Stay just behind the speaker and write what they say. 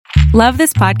Love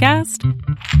this podcast?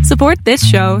 Support this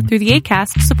show through the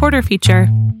Acast supporter feature.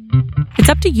 It's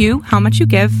up to you how much you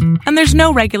give, and there's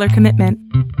no regular commitment.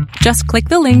 Just click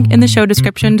the link in the show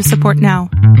description to support now.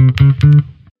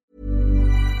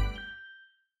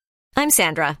 I'm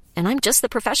Sandra, and I'm just the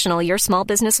professional your small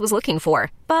business was looking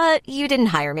for. But you didn't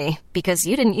hire me because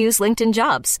you didn't use LinkedIn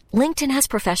Jobs. LinkedIn has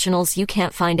professionals you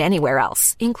can't find anywhere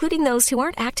else, including those who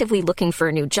aren't actively looking for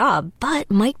a new job, but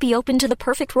might be open to the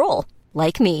perfect role,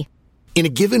 like me. In a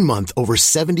given month, over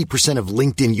 70% of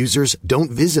LinkedIn users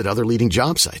don't visit other leading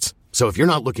job sites. So if you're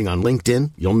not looking on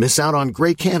LinkedIn, you'll miss out on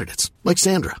great candidates like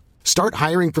Sandra. Start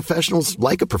hiring professionals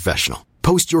like a professional.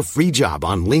 Post your free job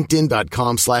on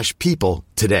linkedin.com/people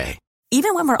today.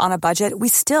 Even when we're on a budget, we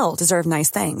still deserve nice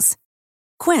things.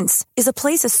 Quince is a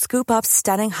place to scoop up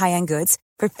stunning high-end goods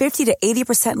for 50 to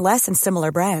 80% less than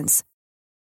similar brands.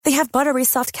 They have buttery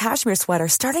soft cashmere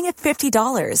sweaters starting at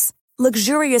 $50,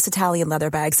 luxurious Italian leather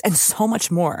bags, and so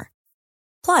much more.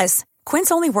 Plus,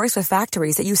 Quince only works with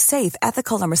factories that use safe,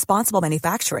 ethical, and responsible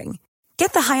manufacturing.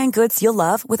 Get the high-end goods you'll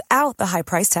love without the high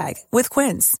price tag with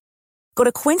Quince. Go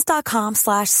to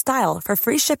quince.com/style for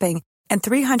free shipping and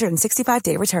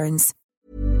 365-day returns.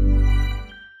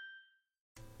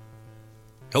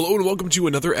 Hello and welcome to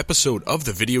another episode of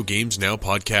the Video Games Now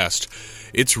podcast.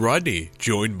 It's Rodney,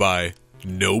 joined by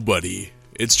nobody.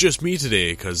 It's just me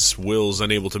today, because Will's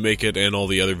unable to make it, and all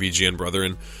the other VGN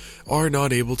brethren are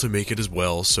not able to make it as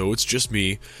well, so it's just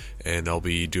me, and I'll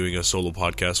be doing a solo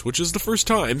podcast, which is the first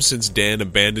time since Dan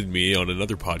abandoned me on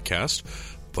another podcast,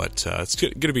 but it's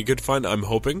going to be good fun, I'm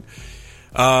hoping.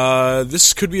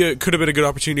 This could have been a good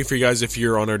opportunity for you guys if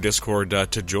you're on our Discord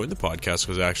to join the podcast,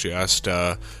 because I actually asked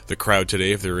the crowd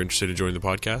today if they were interested in joining the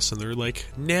podcast, and they're like,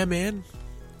 nah man,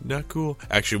 not cool.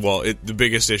 Actually, well, the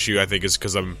biggest issue I think is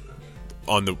because I'm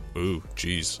on the... Ooh,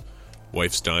 jeez.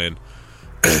 Wife's dying.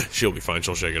 She'll be fine,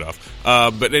 she'll shake it off.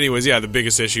 But anyways, yeah, the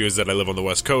biggest issue is that I live on the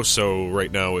West Coast, so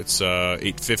right now it's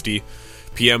 8:50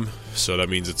 p.m., so that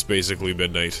means it's basically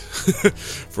midnight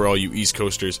for all you East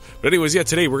Coasters. But anyways, yeah,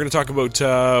 today we're going to talk about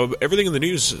everything in the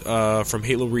news, from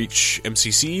Halo Reach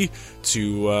MCC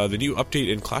to the new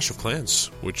update in Clash of Clans,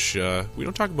 which we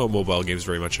don't talk about mobile games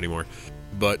very much anymore.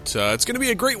 But it's going to be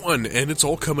a great one, and it's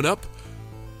all coming up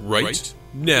right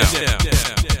now.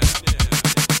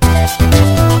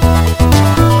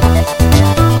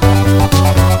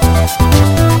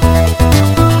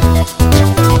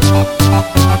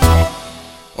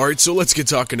 Alright, so let's get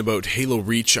talking about Halo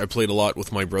Reach. I played a lot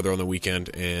with my brother on the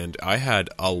weekend, and I had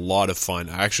a lot of fun.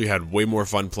 I actually had way more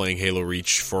fun playing Halo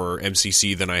Reach for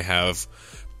MCC than I have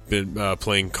been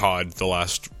playing COD the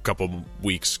last couple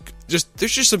weeks. There's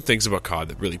just some things about COD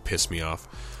that really piss me off.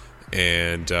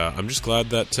 And I'm just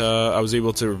glad that I was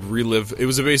able to relive. It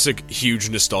was a basic, huge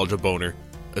nostalgia boner,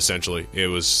 essentially. It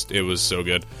was so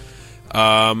good.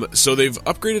 So they've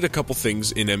upgraded a couple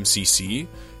things in MCC,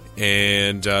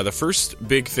 and the first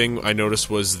big thing I noticed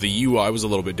was the UI was a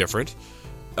little bit different.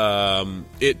 Well,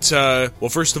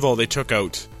 first of all, they took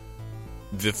out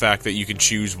the fact that you can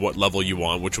choose what level you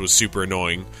want, which was super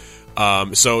annoying.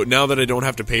 So now that I don't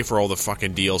have to pay for all the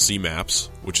fucking DLC maps,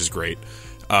 which is great.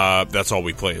 That's all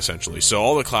we play, essentially. So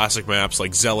all the classic maps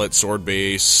like Zealot, Sword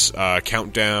Base,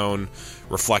 Countdown,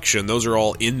 Reflection, those are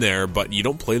all in there, but you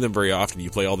don't play them very often. You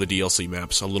play all the DLC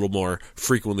maps a little more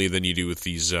frequently than you do with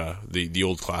these the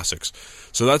old classics.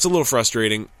 So that's a little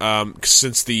frustrating,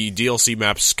 since the DLC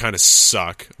maps kind of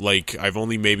suck. Like, I've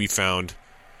only maybe found...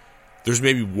 There's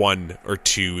maybe one or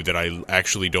two that I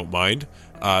actually don't mind.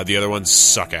 The other ones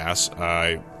suck ass.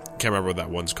 I can't remember what that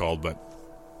one's called, but...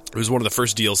 It was one of the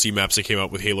first DLC maps that came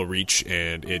out with Halo Reach,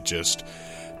 and it just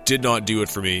did not do it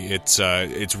for me. It's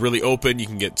really open. You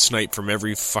can get sniped from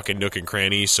every fucking nook and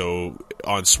cranny, so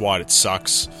on SWAT it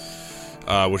sucks,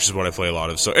 which is what I play a lot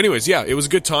of. So anyways, yeah, it was a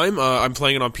good time. I'm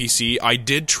playing it on PC. I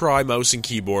did try mouse and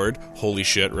keyboard. Holy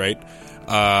shit, right?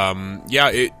 Yeah,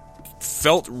 it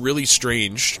felt really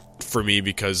strange for me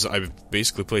because I've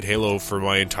basically played Halo for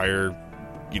my entire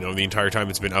time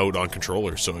it's been out on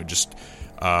controller, so it just...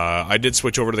 I did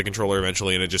switch over to the controller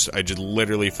eventually, and I just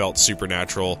literally felt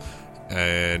supernatural.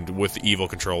 And with the evil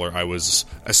controller, I was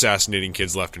assassinating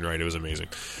kids left and right. It was amazing.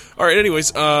 All right, anyways,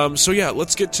 so yeah,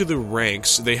 let's get to the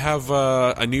ranks. They have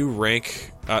a new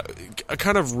rank, a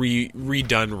kind of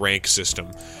redone rank system.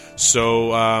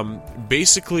 So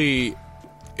basically,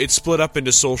 it's split up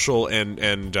into social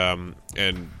and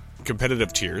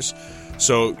competitive tiers.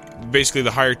 So basically,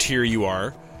 the higher tier you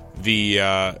are,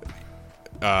 the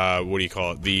what do you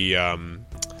call it? The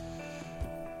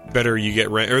better you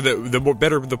get rank, or the more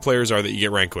better the players are that you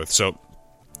get ranked with. So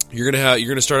you're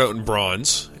gonna start out in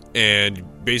bronze,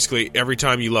 and basically every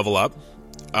time you level up,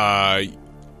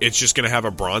 it's just going to have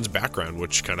a bronze background,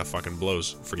 which kind of fucking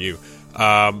blows for you.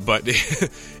 But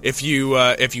if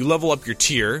you level up your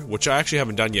tier, which I actually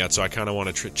haven't done yet, so I kind of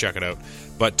want to check it out.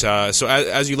 But so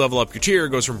as you level up your tier, it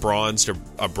goes from bronze to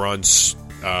a bronze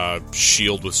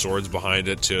shield with swords behind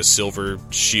it, to a silver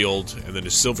shield, and then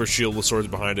a silver shield with swords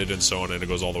behind it, and so on, and it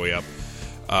goes all the way up.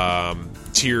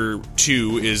 Tier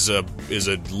 2 is a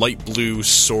light blue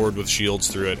sword with shields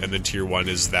through it, and then tier 1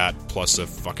 is that plus a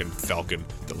fucking falcon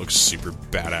that looks super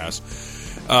badass.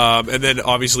 And then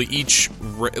obviously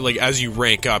as you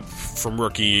rank up from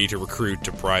rookie to recruit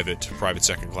to private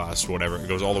second class, whatever, it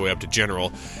goes all the way up to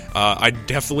general. I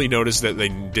definitely noticed that they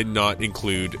did not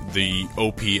include the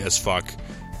OP as fuck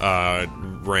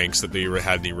ranks that they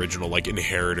had in the original, like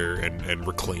Inheritor and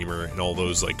Reclaimer and all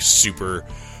those like super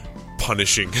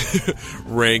punishing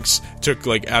ranks. Took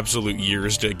like absolute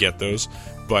years to get those,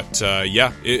 but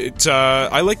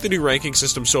I like the new ranking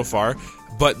system so far.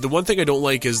 But the one thing I don't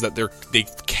like is that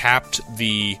they've capped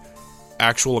the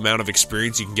actual amount of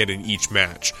experience you can get in each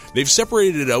match. They've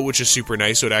separated it out, which is super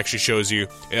nice, so it actually shows you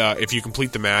if you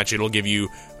complete the match, it'll give you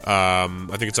I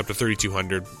think it's up to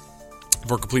 3,200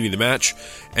 for completing the match,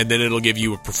 and then it'll give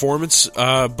you a performance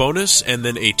bonus and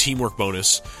then a teamwork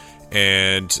bonus.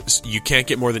 And you can't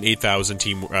get more than 8,000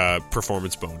 team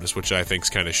performance bonus, which I think is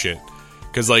kind of shit.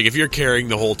 Because, like, if you're carrying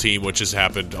the whole team, which has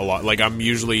happened a lot, like, I'm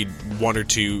usually one or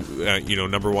two,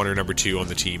 number one or number two on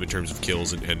the team in terms of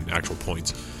kills and actual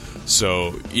points.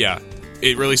 So, yeah,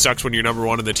 it really sucks when you're number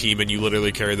one on the team and you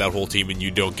literally carry that whole team and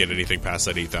you don't get anything past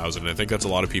that 8,000. I think that's a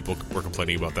lot of people were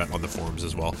complaining about that on the forums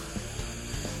as well.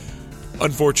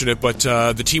 Unfortunate, but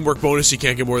the teamwork bonus, you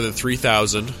can't get more than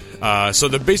 3,000.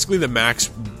 So basically the max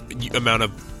amount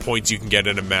of points you can get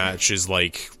in a match is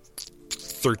like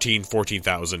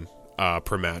 14,000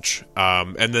 per match.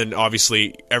 And then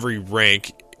obviously every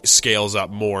rank scales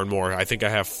up more and more. I think I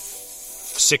have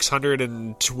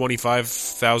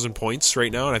 625,000 points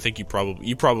right now, and I think you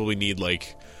probably need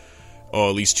like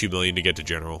at least 2 million to get to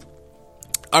general.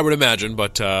 I would imagine,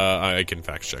 but I can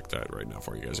fact check that right now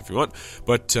for you guys if you want.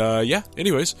 But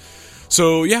anyways.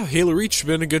 So yeah, Halo Reach,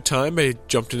 been a good time. I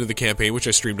jumped into the campaign, which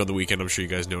I streamed on the weekend, I'm sure you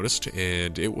guys noticed,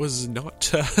 and it was not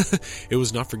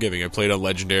forgiving. I played on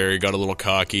Legendary, got a little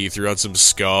cocky, threw out some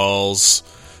skulls.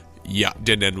 Yeah,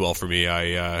 didn't end well for me.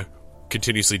 I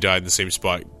continuously died in the same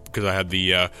spot because I had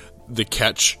the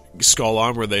catch skull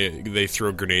on where they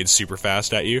throw grenades super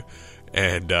fast at you.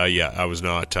 And, I was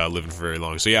not living for very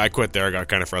long. So, yeah, I quit there. I got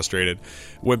kind of frustrated.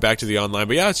 Went back to the online.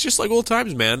 But, yeah, it's just like old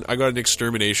times, man. I got an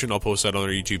extermination. I'll post that on our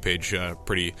YouTube page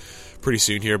pretty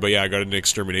soon here. But, yeah, I got an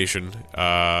extermination.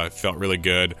 Felt really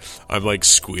good. I'm, like,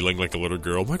 squealing like a little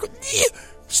girl. I'm like,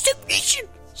 extermination!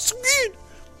 So good!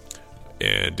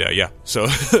 And, so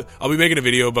I'll be making a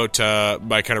video about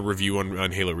my kind of review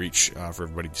on Halo Reach for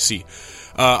everybody to see.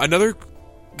 Another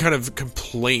kind of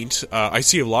complaint I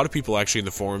see a lot of people actually in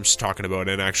the forums talking about,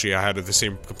 and actually I had the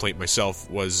same complaint myself,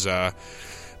 was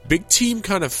Big Team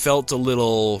kind of felt a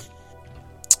little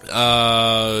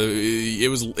it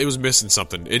was missing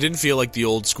something. It didn't feel like the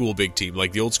old school Big Team.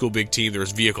 Like the old school Big Team,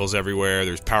 there's vehicles everywhere,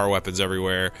 there's power weapons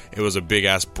everywhere. It was a big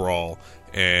ass brawl,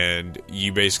 and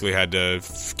you basically had to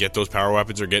get those power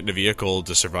weapons or get in a vehicle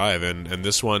to survive. And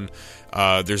this one,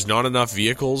 there's not enough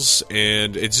vehicles,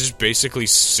 and it's just basically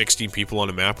 16 people on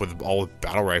a map with all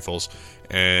battle rifles.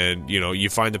 And, you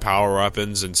find the power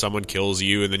weapons, and someone kills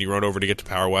you, and then you run over to get the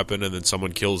power weapon, and then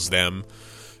someone kills them.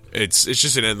 It's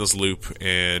just an endless loop,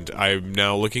 and I'm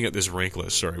now looking at this rank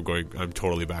list. Sorry, I'm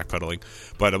totally backpedaling.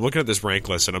 But I'm looking at this rank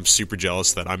list, and I'm super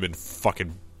jealous that I'm in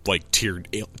fucking like tier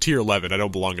 11. I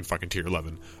don't belong in fucking tier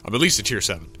 11. I'm at least in tier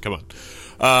 7. Come on.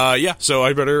 So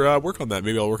I better work on that.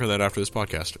 Maybe I'll work on that after this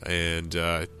podcast. And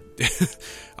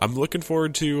I'm looking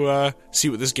forward to see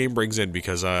what this game brings in,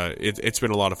 because it's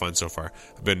been a lot of fun so far.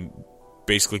 I've been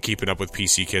basically keeping up with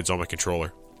PC kids on my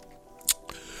controller.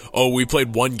 Oh, we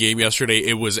played one game yesterday.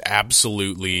 It was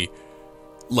absolutely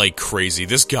like crazy.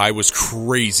 This guy was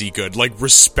crazy good, like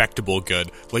respectable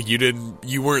good. Like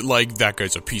you weren't like, that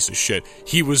guy's a piece of shit.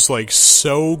 He was like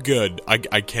so good.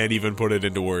 I can't even put it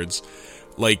into words.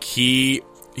 Like he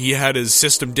had his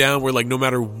system down where like no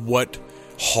matter what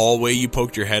hallway you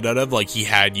poked your head out of, like he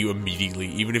had you immediately.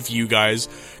 Even if you guys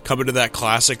come into that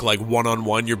classic like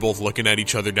one-on-one, you're both looking at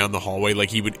each other down the hallway, like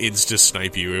he would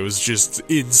insta-snipe you. It was just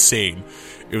insane.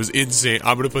 It was insane.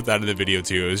 I'm gonna put that in the video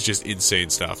too. It was just insane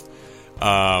stuff.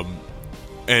 And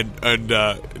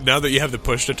now that you have the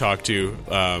push to talk to,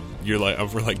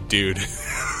 we're like, dude,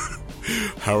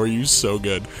 how are you so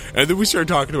good? And then we started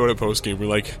talking about it post game. We're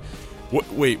like,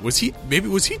 what? Wait, was he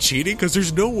cheating? Because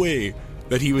there's no way.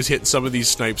 that he was hitting some of these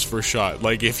snipes first shot.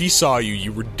 Like, if he saw you,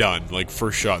 you were done. Like,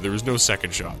 first shot. There was no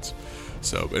second shots.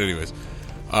 So, but anyways.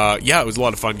 Yeah, it was a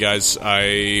lot of fun, guys.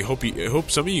 I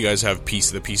hope some of you guys have the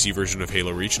PC version of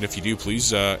Halo Reach, and if you do,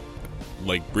 please,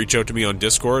 reach out to me on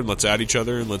Discord, and let's add each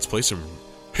other, and let's play some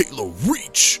Halo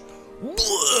Reach!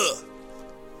 Blah!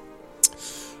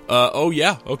 Oh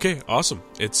yeah, okay, awesome.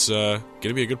 It's gonna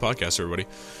be a good podcast, everybody.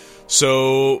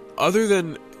 So, other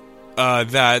than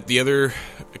that, the other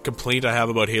complaint I have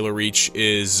about Halo Reach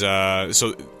is,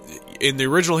 so in the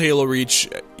original Halo Reach,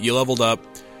 you leveled up,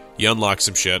 you unlocked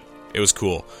some shit, it was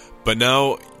cool. But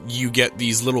now you get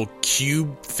these little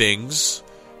cube things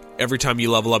every time you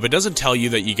level up. It doesn't tell you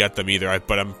that you get them either,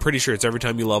 but I'm pretty sure it's every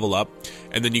time you level up.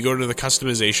 And then you go to the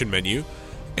customization menu,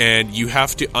 and you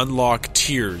have to unlock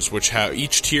tiers, which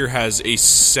each tier has a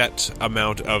set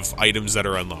amount of items that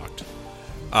are unlocked.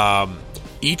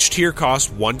 Each tier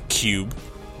costs 1 cube.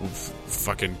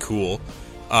 Fucking cool.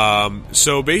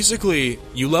 So basically,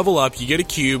 you level up, you get a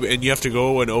cube, and you have to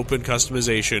go and open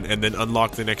customization, and then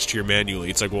unlock the next tier manually.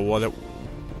 It's like, well,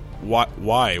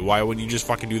 why? Why wouldn't you just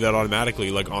fucking do that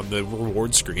automatically, like on the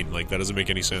reward screen? Like, that doesn't make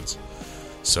any sense.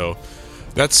 So,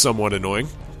 that's somewhat annoying.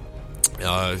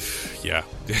 Yeah.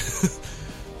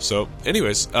 So,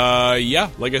 anyways, yeah,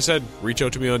 like I said, reach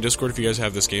out to me on Discord if you guys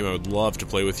have this game. I would love to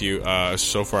play with you.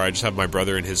 So far, I just have my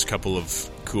brother and his couple of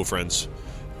cool friends.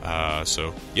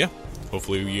 So, yeah,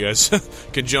 hopefully you guys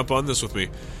can jump on this with me.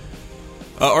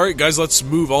 Alright, guys, let's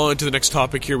move on to the next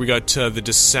topic here. We got the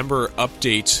December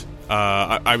update.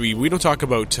 I mean, we don't talk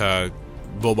about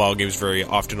mobile games very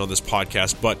often on this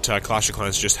podcast, but Clash of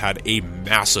Clans just had a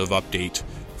massive update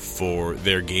for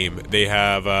their game. They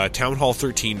have Town Hall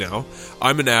 13 now.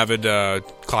 I'm an avid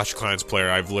Clash of Clans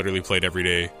player. I've literally played every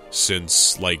day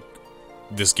since, like,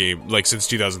 this game, like, since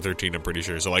 2013, I'm pretty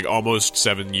sure. So, like, almost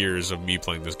 7 years of me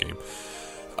playing this game.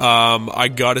 I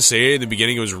gotta say, in the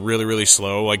beginning, it was really, really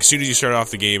slow. Like, as soon as you start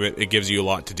off the game, it gives you a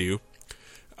lot to do.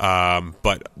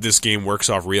 But this game works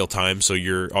off real time, so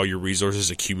all your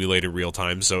resources accumulate in real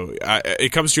time. So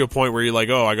it comes to a point where you're like,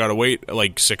 oh, I gotta wait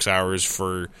like 6 hours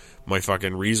for my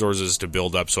fucking resources to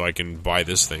build up so I can buy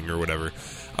this thing or whatever.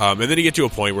 And then you get to a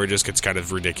point where it just gets kind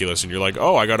of ridiculous, and you're like,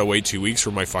 oh, I gotta wait 2 weeks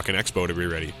for my fucking Expo to be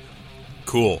ready.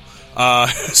 Cool.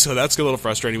 So that's a little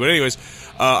frustrating. But anyways,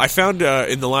 I found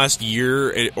in the last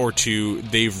year or two,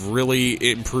 they've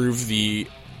really improved the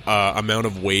amount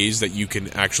of ways that you can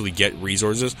actually get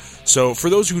resources. So for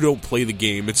those who don't play the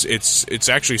game, it's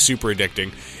actually super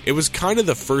addicting. It was kind of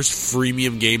the first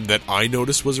freemium game that I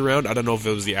noticed was around. I don't know if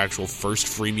it was the actual first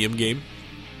freemium game,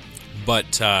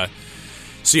 but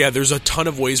so yeah, there's a ton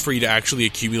of ways for you to actually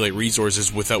accumulate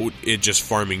resources without it just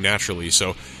farming naturally.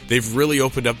 So they've really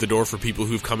opened up the door for people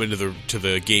who've come into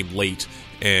the game late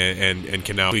and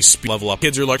can now level up.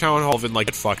 Kids are like Town Hall and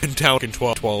like fucking Town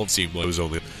 12 seemed like it was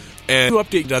only. And to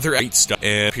update other stuff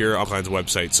and here on Clans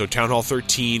website. So Town Hall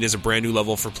 13 is a brand new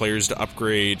level for players to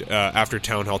upgrade after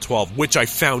Town Hall 12, which I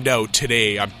found out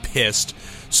today. I'm pissed.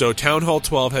 So Town Hall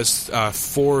 12 has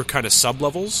 4 kind of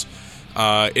sub-levels.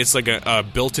 It's like a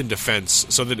built-in defense.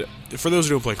 So that for those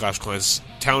who don't play Clash of Clans,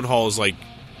 Town Hall is like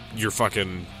your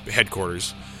fucking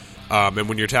headquarters. And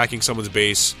when you're attacking someone's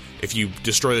base, if you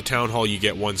destroy the Town Hall, you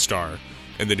get 1 star.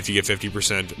 And then if you get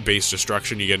 50% base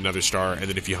destruction, you get another star. And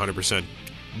then if you 100%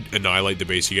 annihilate the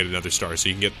base, you get another star. So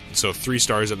you can get 3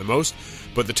 stars at the most.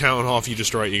 But the Town Hall, if you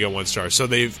destroy it, you get 1 star. So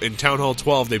in Town Hall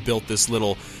 12, they built this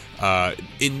little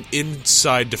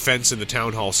inside defense in the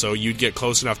Town Hall. So you'd get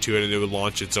close enough to it, and it would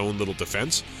launch its own little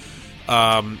defense.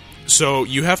 So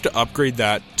you have to upgrade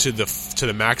that to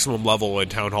the maximum level in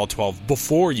Town Hall 12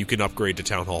 before you can upgrade to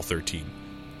Town Hall 13.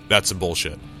 That's some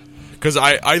bullshit. Because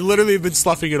I literally have been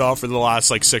sloughing it off for the last,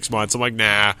 6 months. I'm like,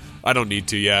 nah, I don't need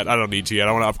to yet. I want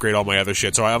to upgrade all my other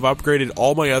shit. So I've upgraded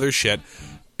all my other shit,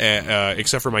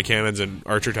 except for my cannons and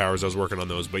archer towers. I was working on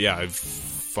those. But yeah,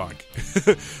 fuck.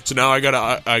 So now I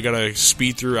gotta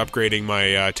speed through upgrading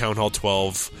my Town Hall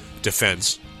 12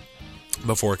 defense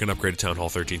before I can upgrade to Town Hall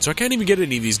 13. So I can't even get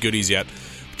any of these goodies yet,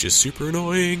 which is super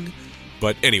annoying.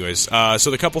 But anyways, so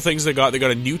the couple things they got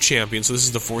a new champion. So this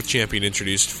is the 4th champion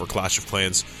introduced for Clash of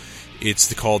Clans.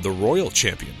 It's called the Royal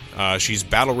Champion. She's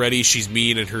battle ready, she's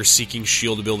mean, and her Seeking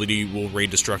Shield ability will rain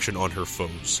destruction on her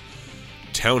foes.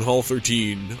 Town Hall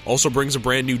 13 also brings a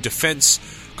brand new defense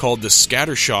called the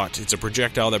Scatter Shot. It's a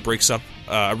projectile that breaks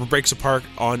apart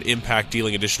on impact,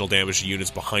 dealing additional damage to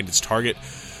units behind its target.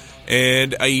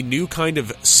 And a new kind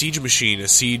of siege machine,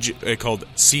 called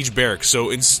Siege Barrack. So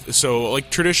like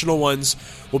traditional ones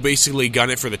will basically gun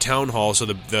it for the Town Hall. So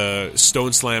the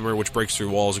Stone Slammer, which breaks through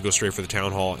walls, will go straight for the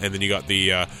Town Hall. And then you got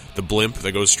the Blimp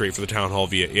that goes straight for the Town Hall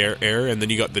via air. And then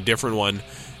you got the different one,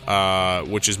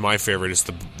 which is my favorite. It's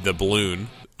the balloon,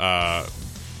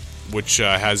 which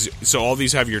has, so all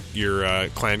these have your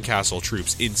clan castle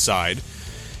troops inside,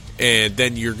 and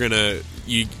then you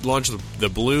launch the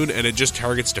balloon, and it just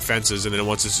targets defenses, and then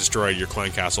once it's destroyed, your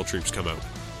clan castle troops come out.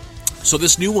 So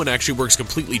this new one actually works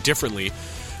completely differently.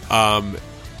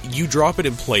 You drop it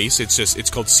in place. It's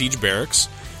called Siege Barracks,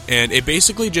 and it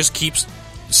basically just keeps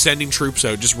sending troops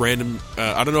out, just random.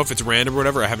 I don't know if it's random or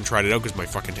whatever. I haven't tried it out because my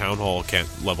fucking town hall can't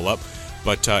level up.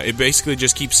 But it basically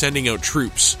just keeps sending out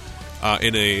troops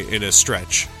in a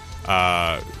stretch.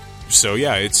 So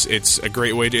yeah, it's a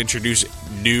great way to introduce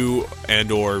new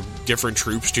and or different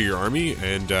troops to your army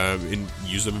and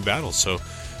use them in battles. So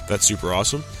that's super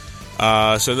awesome.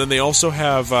 So then they also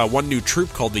have one new troop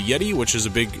called the Yeti, which is a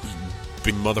big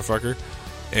motherfucker.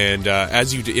 And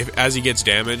as he gets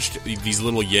damaged, these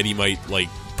little Yeti might, like,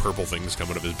 purple things come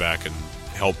out of his back and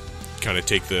help kind of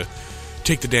take the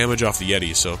damage off the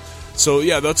Yeti. So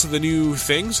yeah, that's the new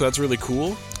thing. So that's really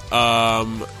cool.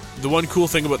 The one cool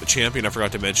thing about the champion I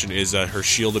forgot to mention is her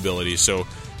shield ability. So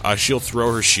she'll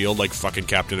throw her shield like fucking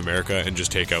Captain America and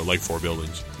just take out like 4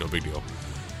 buildings. No big deal.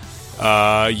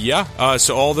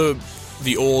 So all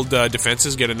the old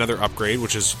defenses get another upgrade,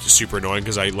 which is super annoying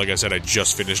because like I said, I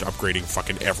just finished upgrading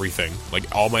fucking everything.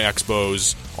 Like all my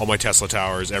Expos, all my Tesla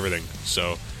towers, everything.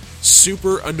 So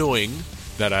super annoying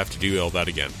that I have to do all that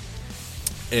again.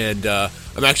 And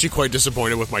I'm actually quite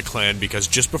disappointed with my clan because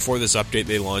just before this update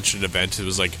they launched an event. It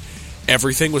was like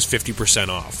everything was 50%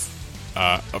 off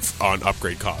on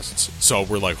upgrade costs. So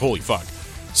we're like, holy fuck.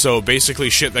 So basically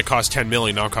shit that cost 10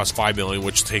 million now costs 5 million,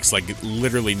 which takes like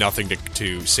literally nothing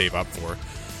to save up for.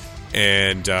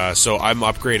 And so I'm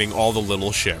upgrading all the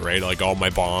little shit, right? Like all my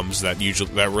bombs that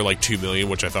were like 2 million,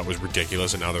 which I thought was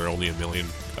ridiculous, and now they're only 1 million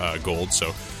gold.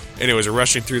 So anyways, we're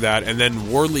rushing through that. And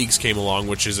then War Leagues came along,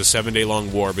 which is a 7-day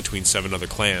long war between 7 other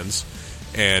clans.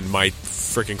 And my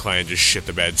freaking clan just shit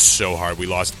the bed so hard. We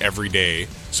lost every day.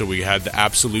 So we had the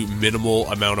absolute minimal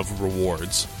amount of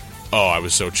rewards. Oh, I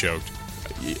was so choked.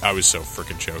 I was so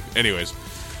freaking choked. Anyways,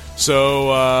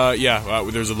 so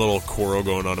there's a little quarrel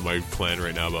going on in my clan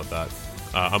right now about that.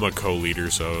 I'm a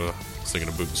co-leader, so I was thinking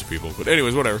of booting some people. But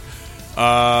anyways, whatever.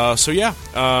 Like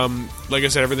I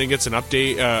said, everything gets an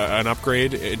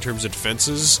upgrade in terms of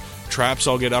defenses. Traps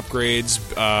all get upgrades.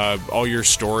 All your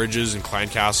storages and clan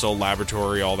castle,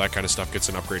 laboratory, all that kind of stuff gets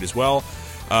an upgrade as well.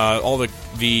 All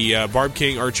the Barb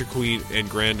King, Archer Queen, and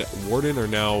Grand Warden are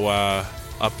now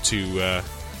up to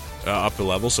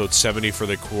level, so it's 70 for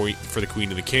the Queen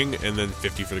and the King, and then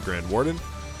 50 for the Grand Warden.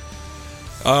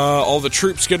 All the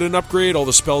troops get an upgrade, all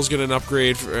the spells get an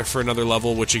upgrade for another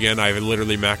level, which again, I've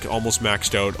literally almost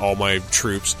maxed out all my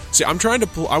troops. See, I want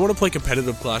to play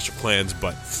competitive Clash of Clans,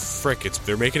 but frick,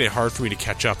 they're making it hard for me to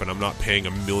catch up, and I'm not paying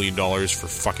 $1 million for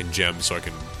fucking gems so I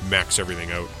can max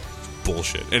everything out.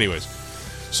 Bullshit. Anyways,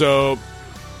 so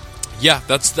yeah,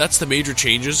 that's the major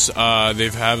changes.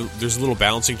 There's little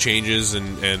balancing changes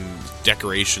and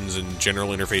decorations and general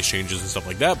interface changes and stuff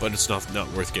like that, but it's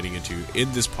not worth getting into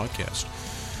in this podcast.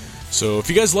 So if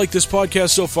you guys like this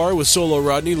podcast so far with Solo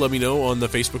Rodney, let me know on the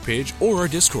Facebook page or our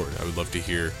Discord. I would love to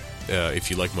hear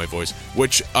if you like my voice,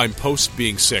 which I'm post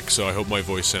being sick, so I hope my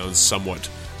voice sounds somewhat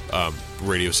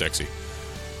radio sexy.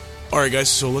 Alright guys,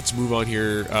 so let's move on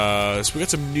here. So we got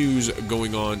some news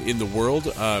going on in the world.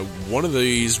 One of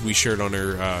these we shared on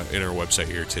in our website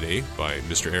here today by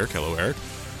Mr. Eric. Hello, Eric.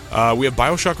 We have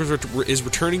BioShock is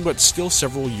returning, but still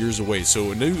several years away.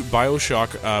 So a new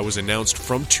BioShock was announced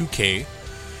from 2K,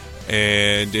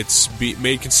 and it's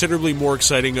made considerably more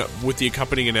exciting with the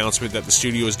accompanying announcement that the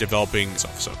studio is developing.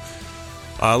 So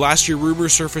last year,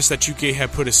 rumors surfaced that 2K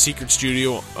had put a secret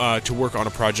studio to work on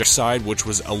a project side, which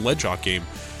was a Ledgehawk game.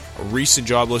 A recent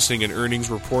job listing and earnings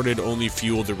reported only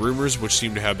fueled the rumors, which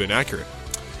seem to have been accurate.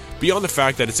 Beyond the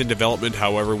fact that it's in development,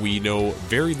 however, we know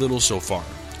very little so far.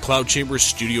 Cloud Chamber's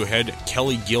studio head,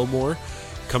 Kelly Gilmore,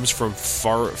 comes from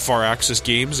Firaxis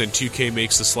Games, and 2K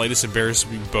makes the slightest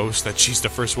embarrassing boast that she's the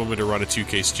first woman to run a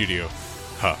 2K studio.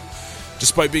 Huh.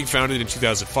 Despite being founded in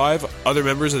 2005, other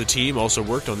members of the team also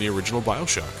worked on the original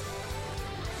BioShock.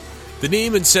 The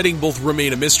name and setting both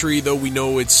remain a mystery, though we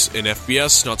know it's an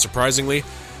FPS, not surprisingly.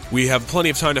 We have plenty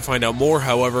of time to find out more,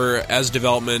 however, as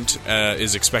development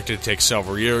is expected to take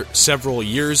several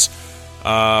years.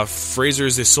 Fraser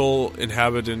is the sole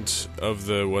inhabitant of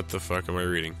the... What the fuck am I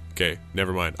reading? Okay,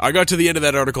 never mind. I got to the end of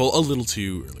that article a little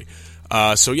too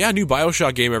early. So yeah, new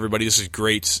BioShock game, everybody. This is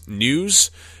great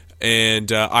news.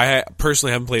 And I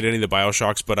personally haven't played any of the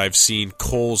BioShocks, but I've seen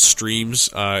Cole's streams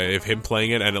of him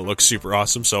playing it, and it looks super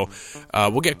awesome. So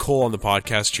we'll get Cole on the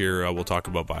podcast here. We'll talk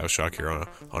about BioShock here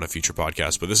on a future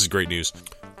podcast, but this is great news.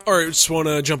 Alright, just want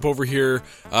to jump over here.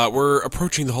 We're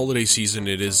approaching the holiday season.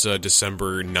 It is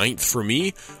December 9th for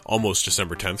me, almost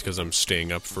December 10th, because I'm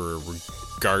staying up for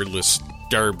regardless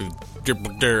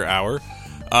hour.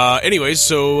 Anyways,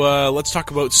 so let's talk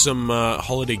about some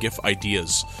holiday gift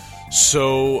ideas.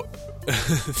 So,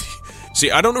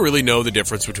 see, I don't really know the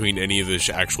difference between any of this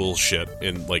actual shit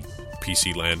in, like,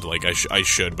 PC land. Like, I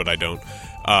should, but I don't.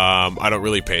 I don't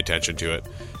really pay attention to it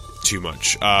too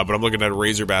much. But I'm looking at a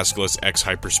Razer Basculus X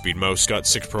Hyperspeed mouse. Got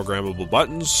 6 programmable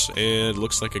buttons, and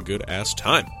looks like a good-ass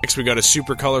time. Next, we got a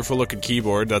super colorful-looking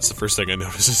keyboard. That's the first thing I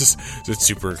noticed, is it's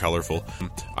super colorful.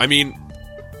 I mean,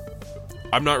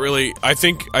 I'm not really... I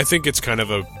think it's kind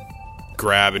of a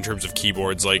grab in terms of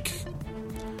keyboards. Like,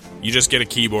 you just get a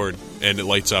keyboard, and it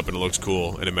lights up, and it looks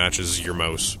cool, and it matches your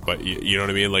mouse. But, you know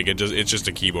what I mean? Like, it's just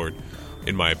a keyboard,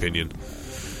 in my opinion.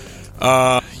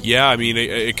 Yeah, I mean,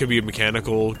 it could be a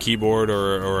mechanical keyboard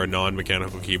or a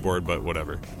non-mechanical keyboard, but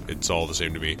whatever. It's all the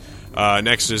same to me.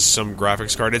 Next is some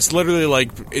graphics card. It's literally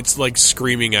like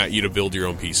screaming at you to build your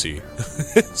own PC.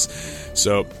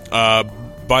 So,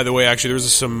 by the way, actually, there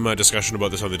was some discussion about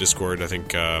this on the Discord. I think,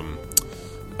 God,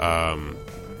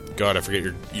 I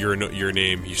forget your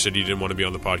name. You said you didn't want to be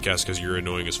on the podcast because you're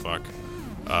annoying as fuck,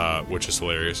 which is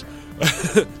hilarious.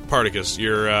 Particus,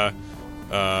 you're,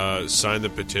 sign the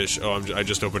petition. Oh, I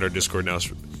just opened our Discord now.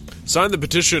 Sign the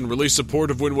petition. Release support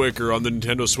of Wind Waker on the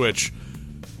Nintendo Switch.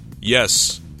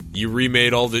 Yes, you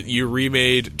remade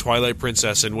Twilight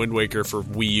Princess and Wind Waker for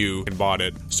Wii U and bought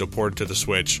it. So port it to the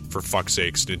Switch, for fuck's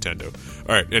sakes, Nintendo.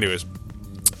 All right. Anyways,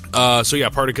 so yeah,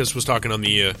 Particus was talking on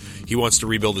the. He wants to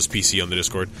rebuild his PC on the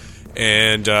Discord,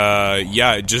 and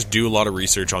yeah, just do a lot of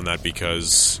research on that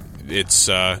because it's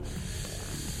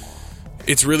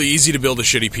really easy to build a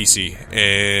shitty PC,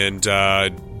 and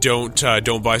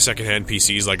don't buy secondhand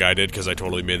PCs like I did, because I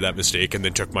totally made that mistake and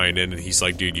then took mine in, and he's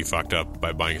like, dude, you fucked up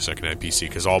by buying a secondhand PC,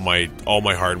 because all my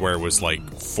hardware was like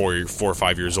 4 or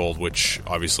 5 years old, which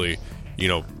obviously, you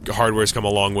know, hardware's come a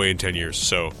long way in 10 years,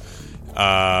 so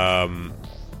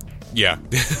yeah.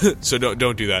 So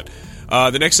don't do that.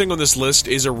 The next thing on this list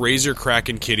is a Razer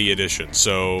Kraken Kitty edition,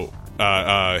 so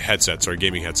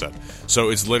gaming headset. So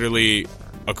it's literally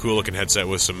a cool looking headset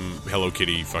with some Hello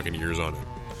Kitty fucking ears on it.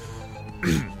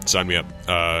 Sign me up.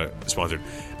 Sponsored.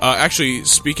 Actually,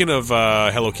 speaking of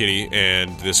Hello Kitty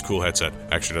and this cool headset,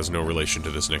 actually has no relation to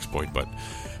this next point, but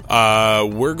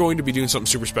we're going to be doing something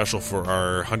super special for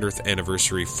our 100th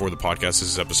anniversary for the podcast. This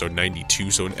is episode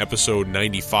 92. So in episode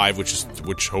 95,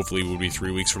 which hopefully will be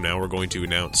 3 weeks from now, we're going to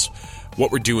announce what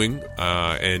we're doing,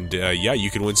 and yeah, you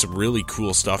can win some really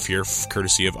cool stuff here,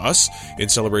 courtesy of us, in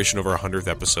celebration of our 100th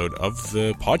episode of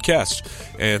the podcast.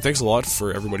 And thanks a lot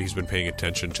for everybody who's been paying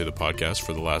attention to the podcast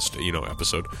for the last,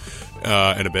 episode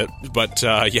and a bit. But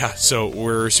yeah, so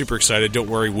we're super excited. Don't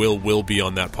worry, Will be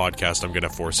on that podcast. I'm gonna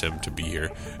force him to be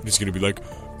here. And he's gonna be like,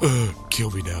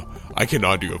 kill me now. I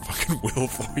cannot do a fucking Will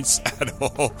voice at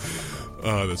all.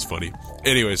 That's funny.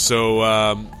 Anyway,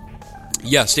 so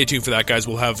yeah, stay tuned for that, guys.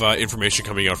 We'll have information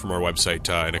coming out from our website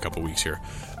in a couple weeks here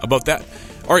about that.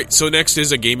 Alright, so next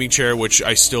is a gaming chair, which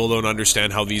I still don't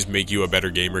understand how these make you a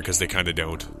better gamer, because they kind of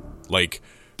don't. Like,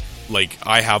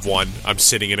 I have one, I'm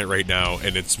sitting in it right now,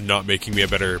 and it's not making me a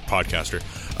better podcaster.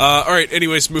 Alright,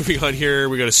 anyways, moving on here,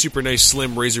 we got a super nice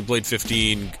slim Razer Blade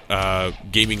 15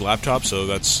 gaming laptop, so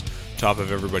that's top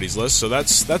of everybody's list. So that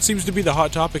seems to be the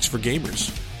hot topics for gamers,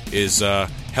 is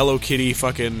Hello Kitty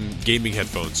fucking gaming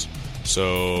headphones.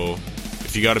 So,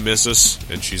 if you gotta miss us,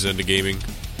 and she's into gaming,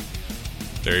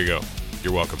 there you go.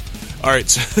 You're welcome. Alright,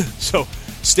 so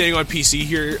staying on PC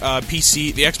here, the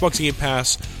Xbox Game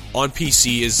Pass on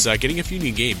PC is getting a few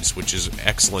new games, which is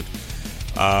excellent.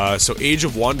 So Age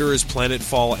of Wanderers,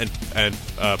 Planetfall, and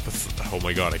oh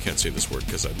my god, I can't say this word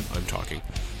because I'm talking.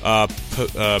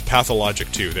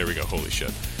 Pathologic 2, there we go, holy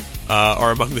shit.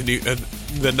 Are among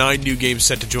the 9 new games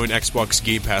set to join Xbox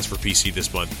Game Pass for PC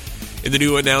this month. In the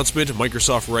new announcement,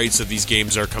 Microsoft writes that these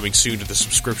games are coming soon to the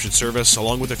subscription service,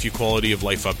 along with a few quality of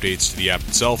life updates to the app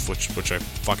itself, which I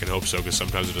fucking hope so, because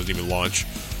sometimes it doesn't even launch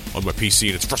on my PC,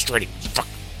 and it's frustrating. Fuck.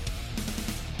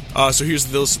 So here's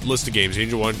the list of games: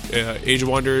 Age of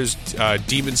Wanderers,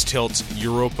 Demon's Tilt,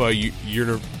 Europa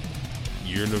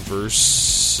Universalis.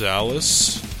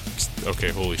 Okay,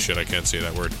 holy shit, I can't say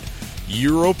that word.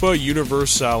 Europa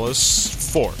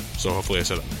Universalis 4. So hopefully I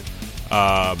said that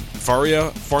right. Faria,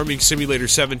 Farming Simulator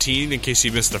 17, in case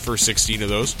you missed the first 16 of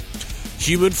those.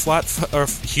 Human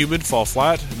Fall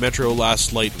Flat, Metro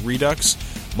Last Light Redux,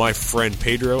 My Friend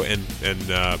Pedro, and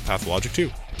Pathologic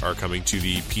 2 are coming to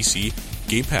the PC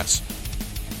Game Pass.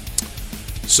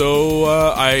 So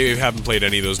I haven't played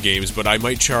any of those games, but I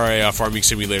might try Farming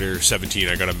Simulator 17.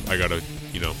 I gotta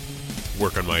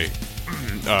work on my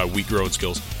wheat growing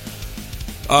skills.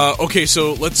 Okay,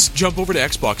 so let's jump over to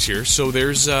Xbox here. So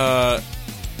there's a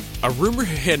rumor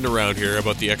heading around here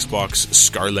about the Xbox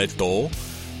Scarlett doll.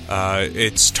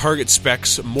 Its target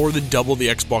specs more than double the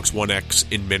Xbox One X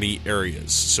in many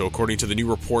areas. So according to the new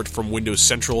report from Windows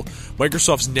Central,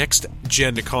 Microsoft's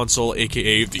next-gen console,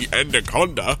 aka the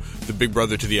Anaconda, the big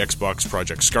brother to the Xbox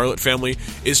Project Scarlett family,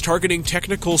 is targeting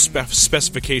technical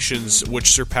specifications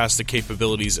which surpass the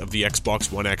capabilities of the Xbox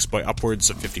One X by upwards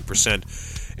of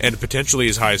 50%, and potentially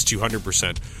as high as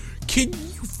 200%. Can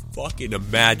you fucking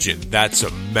imagine? That's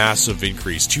a massive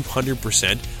increase.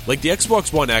 200%. Like, the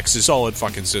Xbox One X is a solid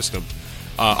fucking system.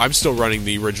 I'm still running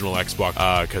the original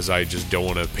Xbox because I just don't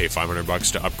want to pay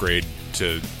 $500 to upgrade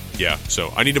to... Yeah,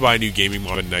 so I need to buy a new gaming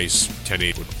mod. A nice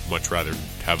 1080. Would much rather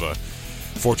have a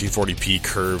 1440p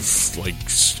curve. Like,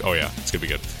 oh yeah, it's gonna be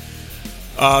good.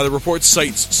 The report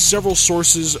cites several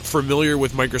sources familiar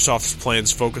with Microsoft's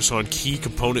plans focus on key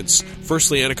components.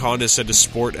 Firstly, Anaconda is said to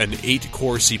sport an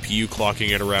 8-core CPU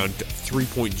clocking at around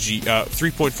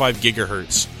 3.5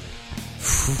 gigahertz.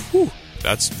 Whew,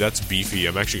 that's beefy.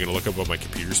 I'm actually going to look up what my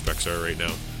computer specs are right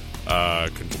now.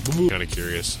 Kind of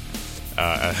curious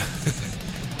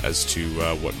as to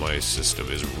what my system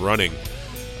is running.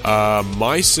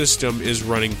 My system is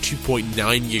running 2.9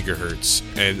 gigahertz,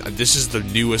 and this is the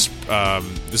newest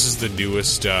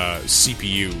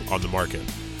CPU on the market.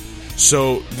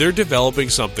 So they're developing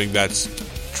something that's,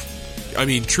 I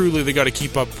mean, truly they got to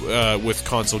keep up with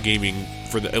console gaming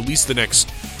for at least the next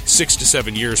 6 to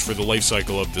 7 years for the life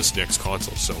cycle of this next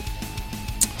console. So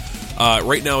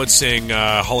right now it's saying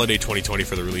holiday 2020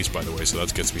 for the release, by the way, so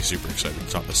that gets me super excited.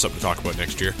 Something to talk about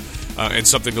next year. And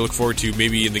something to look forward to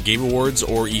maybe in the Game Awards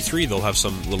or E3. They'll have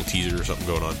some little teaser or something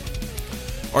going on.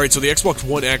 Alright, so the Xbox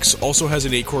One X also has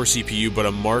an 8-core CPU, but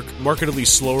a markedly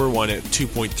slower one at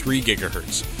 2.3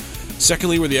 gigahertz.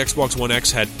 Secondly, where the Xbox One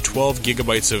X had 12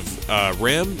 gigabytes of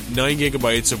RAM, 9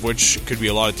 gigabytes of which could be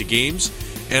allotted to games,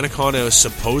 Anaconda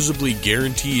supposedly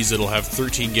guarantees it'll have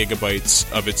 13 gigabytes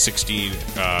of its 16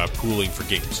 pooling for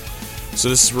games. So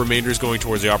this remainder is going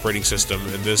towards the operating system,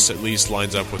 and this at least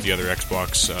lines up with the other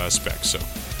Xbox specs. So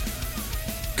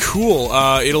cool.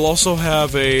 It'll also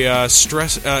have a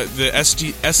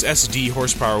the SSD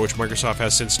horsepower, which Microsoft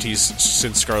has since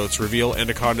Scarlett's reveal.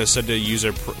 Anaconda is said to use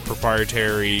a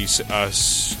proprietary shit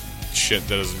that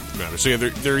doesn't matter. So yeah,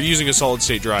 they're using a solid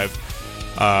state drive.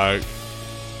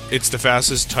 It's the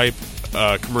fastest type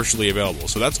commercially available,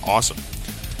 so that's awesome.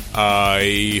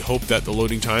 I hope that the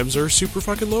loading times are super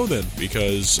fucking low then,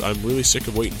 because I'm really sick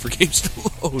of waiting for games to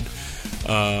load.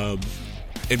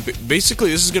 And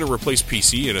basically, this is going to replace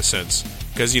PC in a sense,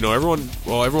 because everyone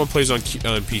plays on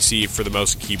PC for the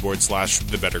mouse and keyboard /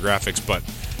 the better graphics. But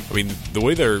I mean, the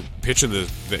way they're pitching the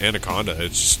Anaconda,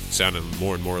 it's just sounding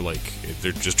more and more like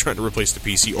they're just trying to replace the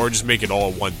PC or just make it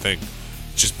all one thing.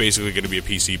 It's just basically going to be a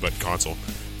PC but console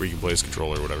where you can play as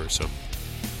controller or whatever. So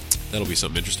that'll be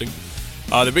something interesting.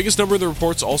 The biggest number of the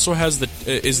reports also is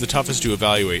the toughest to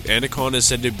evaluate. Anaconda is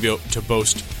said to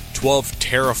boast 12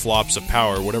 teraflops of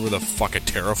power, whatever the fuck a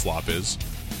teraflop is.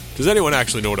 Does anyone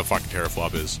actually know what a fucking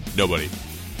teraflop is? Nobody.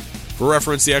 For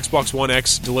reference, the Xbox One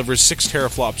X delivers 6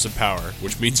 teraflops of power,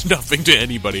 which means nothing to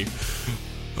anybody.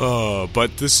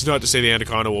 But this is not to say the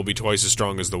Anaconda will be twice as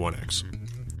strong as the One X.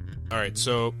 Alright,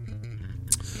 so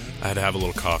I had to have a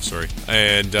little cough, sorry.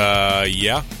 And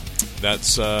yeah,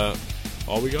 that's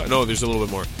all we got? No, there's a little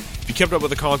bit more. If you kept up with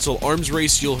the console arms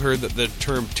race, you'll heard that the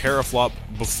term teraflop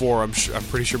before. I'm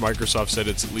pretty sure Microsoft said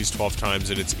it's at least 12 times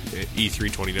in its E3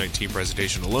 2019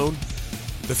 presentation alone.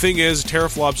 The thing is,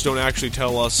 teraflops don't actually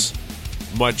tell us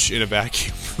much in a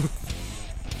vacuum.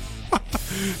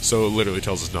 So it literally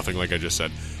tells us nothing, like I just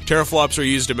said. Teraflops are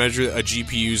used to measure a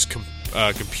GPU's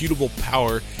computable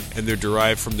power, and they're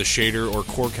derived from the shader or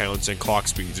core counts and clock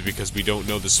speeds. Because we don't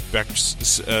know the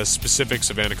specifics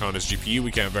of Anaconda's GPU,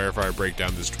 we can't verify or break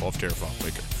down this 12 teraflop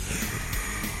figure.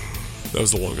 That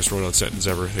was the longest run-on sentence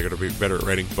ever. They gotta be better at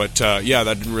writing. But yeah,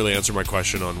 that didn't really answer my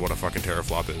question on what a fucking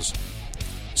teraflop is.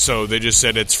 So they just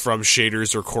said it's from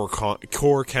shaders or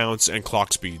core counts and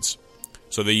clock speeds.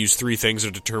 So they use 3 things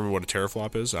to determine what a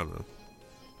teraflop is? I don't know.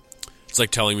 It's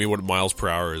like telling me what miles per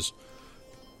hour is.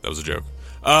 That was a joke.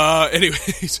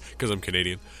 Anyways, because I'm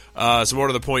Canadian. So more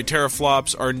to the point,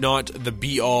 teraflops are not the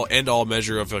be-all, end-all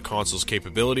measure of a console's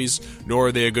capabilities, nor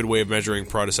are they a good way of measuring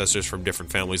processors from different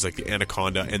families like the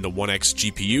Anaconda and the One X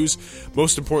GPUs.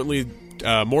 Most importantly,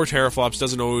 more teraflops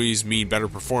doesn't always mean better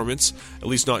performance, at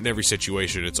least not in every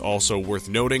situation. It's also worth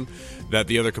noting that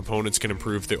the other components can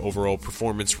improve the overall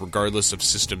performance regardless of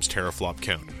system's teraflop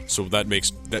count. So that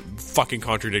fucking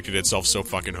contradicted itself so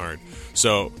fucking hard.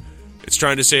 So It's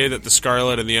trying to say that the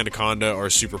Scarlet and the Anaconda are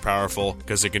super powerful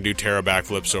because they can do Terra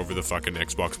backflips over the fucking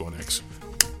Xbox One X.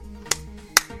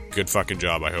 Good fucking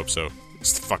job, I hope so.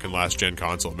 It's the fucking last gen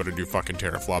console. Better do fucking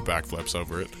teraflop backflips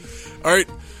over it. Alright,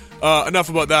 enough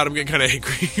about that. I'm getting kind of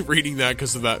angry reading that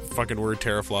because of that fucking word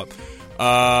teraflop.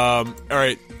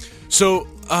 Alright, so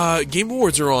Game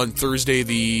Awards are on Thursday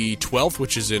the 12th,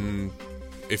 which is in,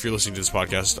 if you're listening to this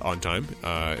podcast on time,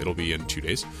 it'll be in 2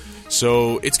 days.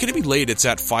 So it's going to be late. It's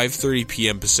at 5:30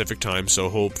 p.m. Pacific time, so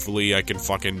hopefully I can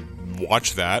fucking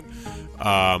watch that.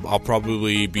 I'll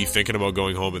probably be thinking about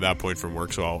going home at that point from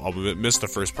work, so I'll miss the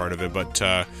first part of it. But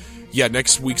yeah,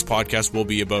 next week's podcast will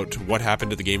be about what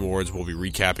happened at the Game Awards. We'll be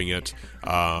recapping it.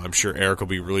 I'm sure Eric will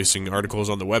be releasing articles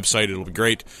on the website. It'll be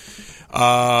great.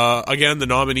 Again, the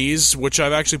nominees, which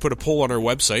I've actually put a poll on our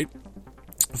website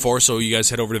for, so you guys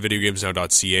head over to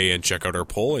videogamesnow.ca and check out our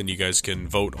poll, and you guys can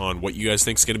vote on what you guys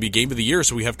think is going to be Game of the Year.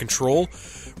 So we have Control,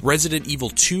 Resident Evil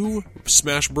 2,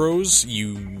 Smash Bros.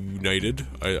 United,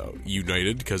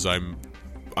 because I'm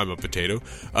a potato,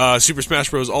 Super Smash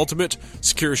Bros. Ultimate,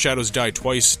 Sekiro Shadows Die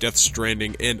Twice, Death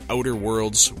Stranding, and Outer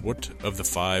Worlds. What of the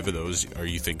 5 of those are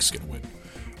you think's going to win?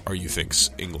 Are you think's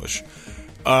English?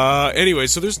 Anyway,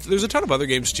 so there's a ton of other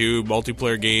games too,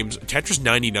 multiplayer games. Tetris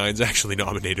 99 is actually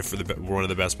nominated for one of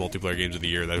the best multiplayer games of the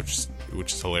year,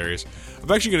 which is hilarious. I'm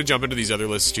actually going to jump into these other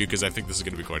lists too because I think this is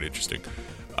going to be quite interesting.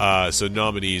 So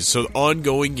nominees, so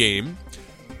ongoing game,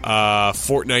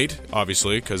 Fortnite,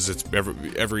 obviously, because it's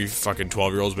every fucking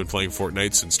 12-year-old's been playing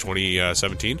Fortnite since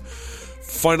 2017.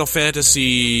 Final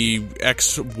Fantasy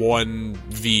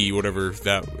X1V, whatever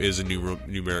that is a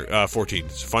numeric, 14.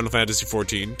 So Final Fantasy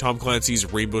 14. Tom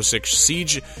Clancy's Rainbow Six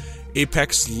Siege,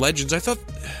 Apex Legends. I thought,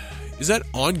 is that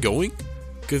ongoing?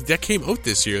 Because that came out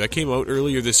this year. That came out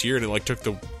earlier this year, and it took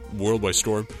the world by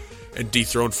storm and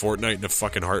dethroned Fortnite in a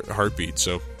fucking heartbeat.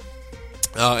 So,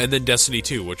 and then Destiny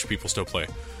 2, which people still play.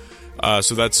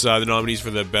 So that's the nominees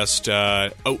for the best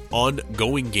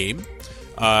ongoing game.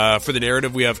 For the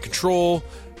narrative, we have Control,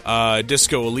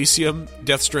 Disco Elysium,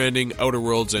 Death Stranding, Outer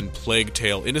Worlds, and Plague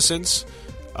Tale Innocence.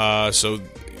 So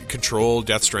Control,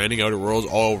 Death Stranding, Outer Worlds,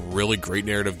 all really great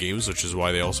narrative games, which is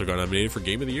why they also got nominated for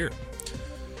Game of the Year.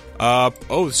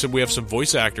 So we have some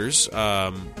voice actors. We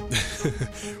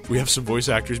have some voice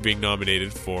actors being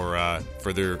nominated for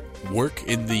their work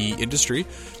in the industry.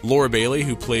 Laura Bailey,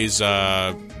 who plays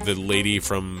the lady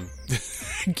from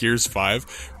Gears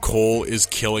 5. Cole is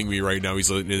killing me right now. He's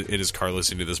in his car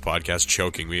listening to this podcast,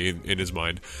 choking me in his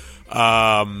mind.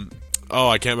 I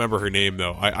can't remember her name,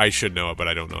 though. I should know it, but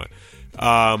I don't know it.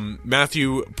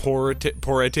 Matthew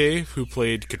Porete, who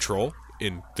played Control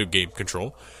in the game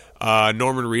Control.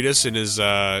 Norman Reedus in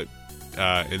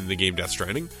the game Death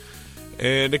Stranding.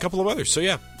 And a couple of others. So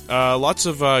yeah, lots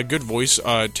of good voice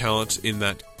talent in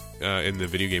that in the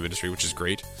video game industry, which is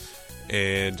great.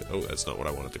 And that's not what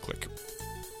I wanted to click.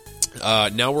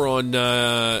 Now we're on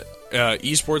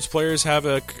esports players have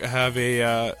a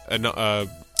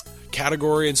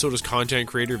category, and so does Content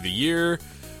Creator of the Year.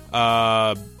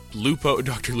 Dr.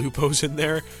 Lupo's in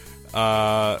there.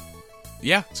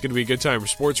 Yeah, it's going to be a good time.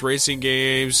 Sports racing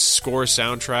games, score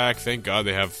soundtrack. Thank God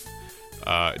they have.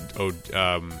 I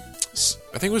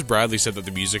think it was Bradley said that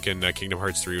the music in Kingdom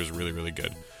Hearts 3 was really, really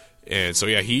good. And so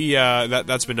yeah,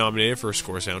 that's been nominated for a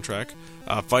score soundtrack.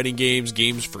 Fighting games,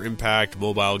 games for impact,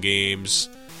 mobile games.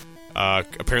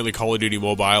 Apparently Call of Duty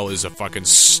Mobile is a fucking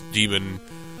steaming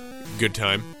good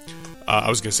time. I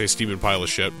was going to say steaming pile of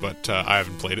shit, but I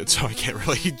haven't played it, so I can't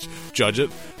really judge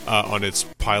it on its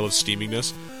pile of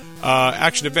steaminess.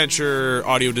 Action adventure,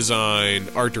 audio design,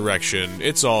 art direction,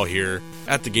 it's all here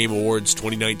at the Game Awards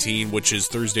 2019, which is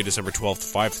Thursday, December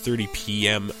 12th, 5:30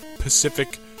 p.m.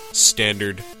 Pacific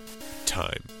Standard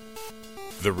Time.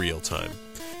 The real time.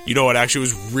 You know what, actually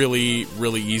it was really,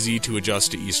 really easy to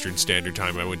adjust to Eastern Standard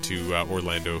Time. I went to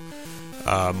Orlando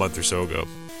a month or so ago.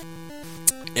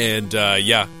 And,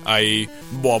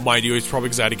 mind you, it's probably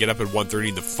because I had to get up at 1:30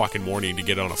 in the fucking morning to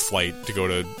get on a flight to go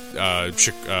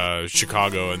to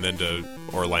Chicago and then to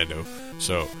Orlando.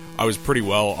 So I was pretty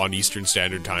well on Eastern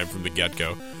Standard Time from the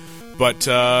get-go. But,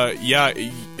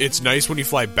 it's nice when you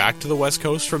fly back to the West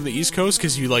Coast from the East Coast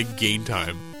because you, gain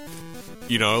time.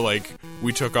 You know,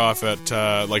 we took off at,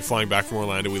 flying back from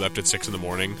Orlando, we left at 6 in the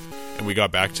morning, and we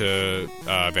got back to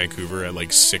Vancouver at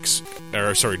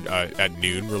at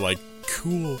noon. We're like,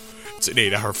 cool, it's an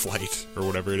 8-hour flight or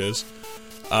whatever it is.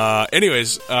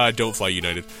 Anyways, don't fly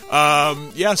United.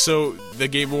 So the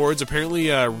Game Awards, apparently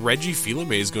Reggie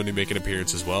Fils-Aimé is going to make an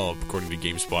appearance as well, according to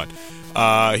GameSpot.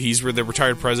 He's the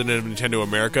retired president of Nintendo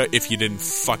America, if you didn't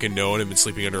fucking know and have been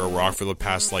sleeping under a rock for the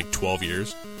past 12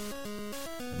 years.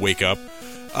 Wake up.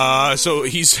 So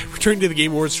he's returning to the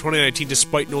Game Awards 2019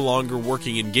 despite no longer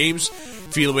working in games.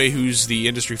 Fils-Aimé, who's the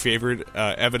industry favorite,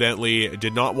 evidently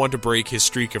did not want to break his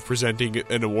streak of presenting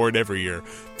an award every year.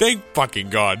 Thank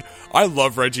fucking God. I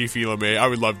love Reggie Fils-Aimé. I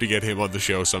would love to get him on the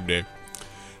show someday.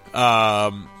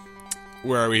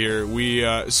 Where are we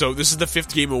here? So this is the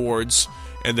 5th Game Awards,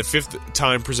 and the 5th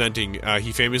time presenting.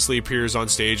 He famously appeared on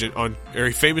stage in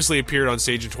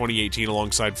 2018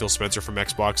 alongside Phil Spencer from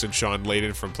Xbox and Sean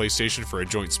Layden from PlayStation for a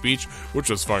joint speech, which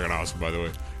was fucking awesome, by the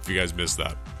way, if you guys missed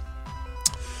that.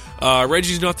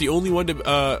 Reggie's not the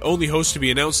only host to be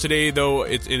announced today, though.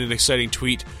 In an exciting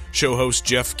tweet, show host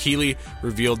Jeff Keighley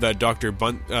revealed that Dr.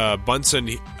 Bunsen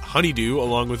Honeydew,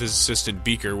 along with his assistant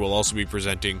Beaker, will also be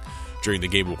presenting during the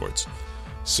Game Awards.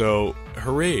 So,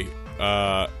 hooray.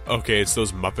 Okay, it's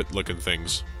those Muppet-looking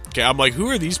things. Okay, I'm like, who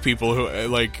are these people? Who,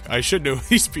 like, I should know who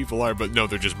these people are, but no,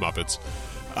 they're just Muppets.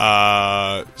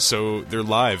 So they're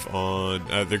live on.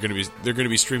 They're gonna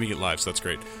be streaming it live, so that's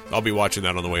great. I'll be watching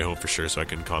that on the way home for sure, so I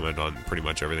can comment on pretty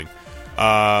much everything.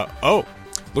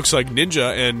 Looks like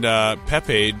Ninja and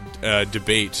Pepe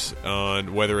debate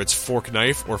on whether it's Fork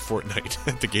Knife or Fortnite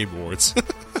at the Game Awards.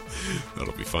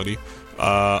 That'll be funny.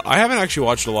 I haven't actually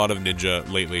watched a lot of Ninja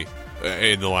lately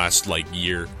in the last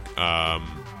year.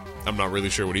 I'm not really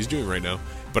sure what he's doing right now,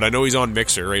 but I know he's on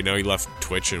Mixer right now. He left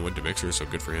Twitch and went to Mixer, so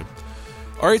good for him.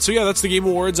 Alright, so yeah, that's the Game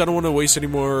Awards. I don't want to waste any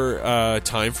more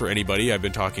time for anybody. I've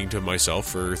been talking to myself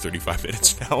for 35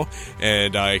 minutes now,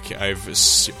 and I've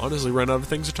honestly run out of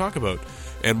things to talk about,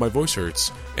 and my voice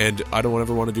hurts, and I don't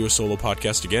ever want to do a solo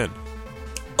podcast again.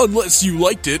 Unless you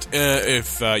liked it.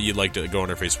 If you'd like to go on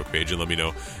our Facebook page and let me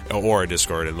know, or our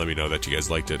Discord, and let me know that you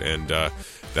guys liked it, and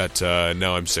that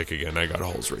now I'm sick again. I got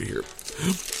holes right here.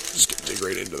 Just gonna dig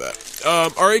right into that.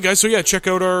 Alright guys, so yeah, check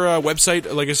out our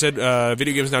website, like I said,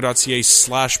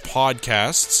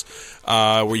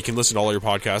 videogamesnow.ca/podcasts, where you can listen to all your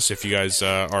podcasts if you guys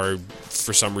are,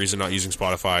 for some reason, not using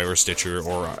Spotify or Stitcher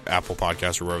or Apple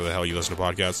Podcasts or wherever the hell you listen to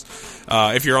podcasts.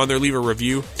 If you're on there, leave a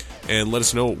review and let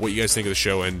us know what you guys think of the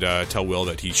show, and tell Will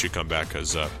that he should come back,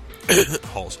 because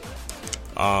Halls.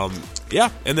 Yeah,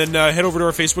 and then head over to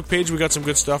our Facebook page. We got some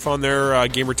good stuff on there.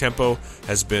 Gamer Tempo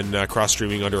has been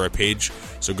cross-streaming under our page,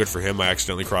 so good for him. I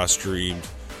accidentally cross-streamed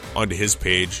onto his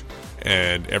page,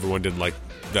 and everyone didn't like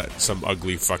that some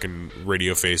ugly fucking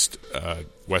radio-faced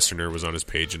Westerner was on his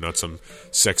page and not some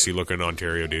sexy-looking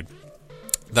Ontario dude.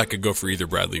 That could go for either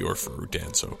Bradley or for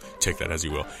Dan, so take that as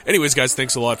you will. Anyways, guys,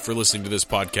 thanks a lot for listening to this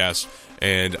podcast,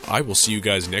 and I will see you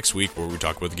guys next week where we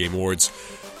talk about the Game Awards.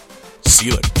 See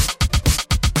you later.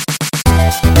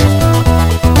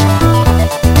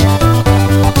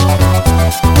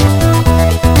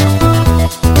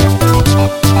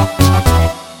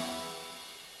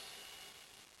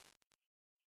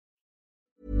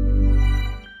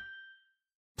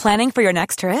 Planning for your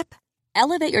next trip?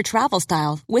 Elevate your travel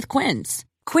style with Quince.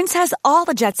 Quince has all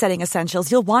the jet-setting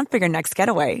essentials you'll want for your next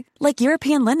getaway, like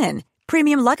European linen,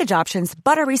 premium luggage options,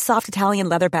 buttery soft Italian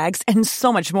leather bags, and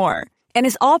so much more. And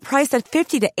is all priced at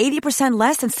 50 to 80%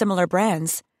 less than similar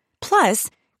brands.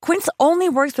 Plus, Quince only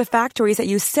works with factories that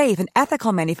use safe and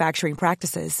ethical manufacturing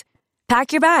practices.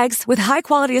 Pack your bags with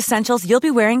high-quality essentials you'll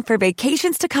be wearing for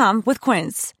vacations to come with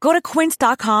Quince. Go to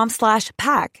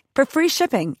quince.com/pack for free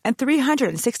shipping and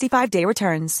 365-day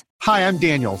returns. Hi, I'm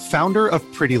Daniel, founder of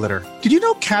Pretty Litter. Did you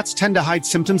know cats tend to hide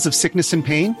symptoms of sickness and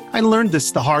pain? I learned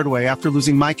this the hard way after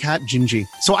losing my cat, Gingy.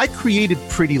 So I created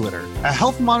Pretty Litter, a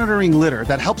health monitoring litter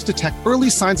that helps detect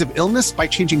early signs of illness by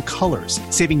changing colors,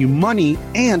 saving you money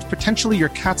and potentially your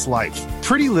cat's life.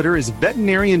 Pretty Litter is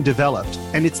veterinarian developed,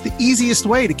 and it's the easiest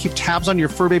way to keep tabs on your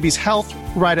fur baby's health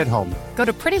right at home. Go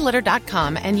to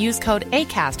prettylitter.com and use code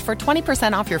ACAST for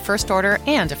 20% off your first order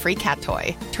and a free cat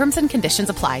toy. Terms and conditions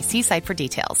apply. See site for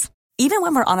details. Even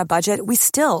when we're on a budget, we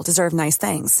still deserve nice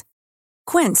things.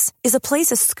 Quince is a place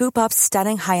to scoop up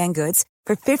stunning high-end goods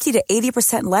for 50 to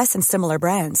 80% less than similar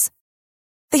brands.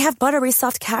 They have buttery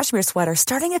soft cashmere sweaters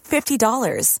starting at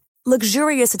 $50,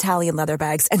 luxurious Italian leather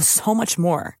bags, and so much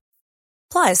more.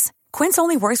 Plus, Quince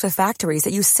only works with factories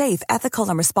that use safe, ethical,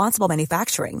 and responsible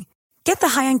manufacturing. Get the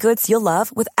high-end goods you'll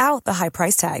love without the high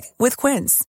price tag with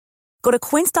Quince. Go to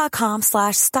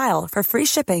quince.com/style for free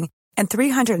shipping and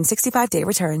 365-day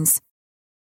returns.